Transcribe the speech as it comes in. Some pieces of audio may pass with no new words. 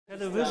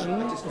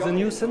Television is a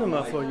new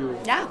cinema for you.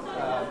 Yeah,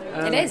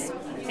 it is.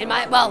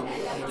 Well,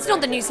 it's not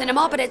the new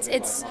cinema, but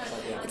it's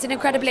an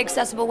incredibly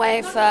accessible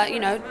way for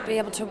be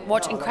able to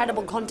watch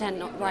incredible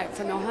content right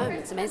from your home.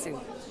 It's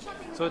amazing.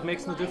 So it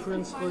makes no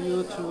difference for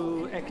you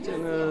to act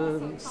in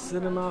a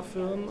cinema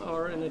film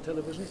or in a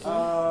television film?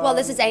 Well,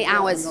 this is 8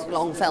 hours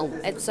long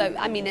film. It's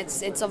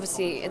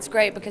obviously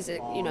great because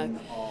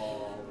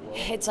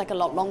it's like a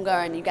lot longer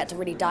and you get to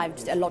really dive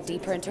a lot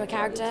deeper into a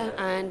character.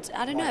 And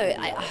I don't know,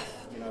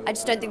 I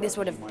just don't think this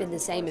would have been the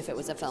same if it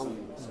was a film,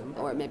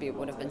 or maybe it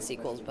would have been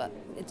sequels. But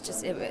it's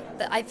just,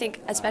 I think,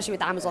 especially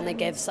with Amazon, they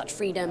give such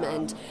freedom,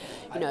 and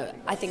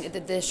I think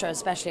that this show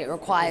especially, it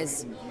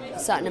requires a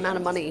certain amount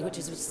of money, which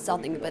is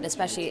something. But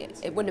especially,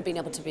 it wouldn't have been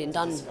able to be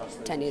done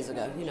 10 years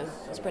ago.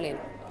 It's brilliant.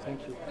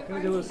 Thank you. Can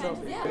we do a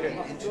selfie? Very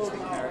interesting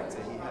character.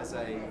 He has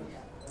a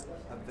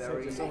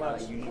very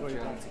unique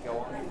journey to go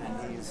on,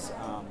 and he's